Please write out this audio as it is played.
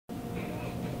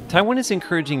Taiwan is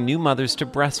encouraging new mothers to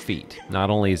breastfeed. Not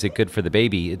only is it good for the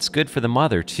baby, it's good for the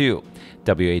mother, too.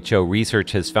 WHO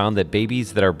research has found that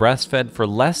babies that are breastfed for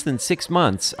less than 6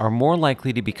 months are more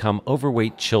likely to become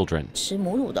overweight children.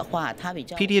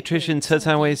 Pediatrician Ce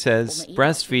Sanwei says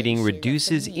breastfeeding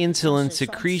reduces insulin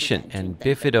secretion, and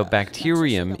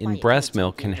bifidobacterium in breast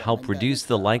milk can help reduce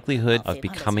the likelihood of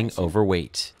becoming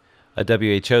overweight. A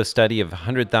WHO study of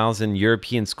 100,000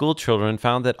 European school children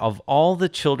found that of all the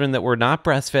children that were not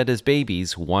breastfed as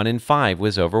babies, 1 in 5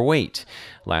 was overweight.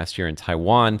 Last year in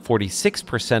Taiwan,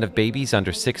 46% of babies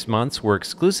under 6 months were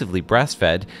exclusively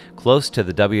breastfed, close to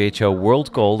the WHO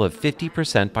world goal of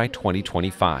 50% by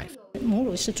 2025.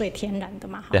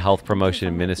 The Health Promotion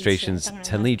Administration's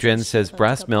Chen Lijun says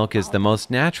breast milk is the most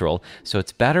natural, so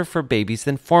it's better for babies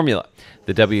than formula.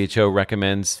 The WHO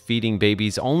recommends feeding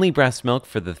babies only breast milk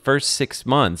for the first 6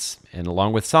 months, and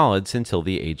along with solids until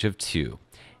the age of 2.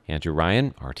 Andrew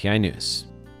Ryan, RTI News.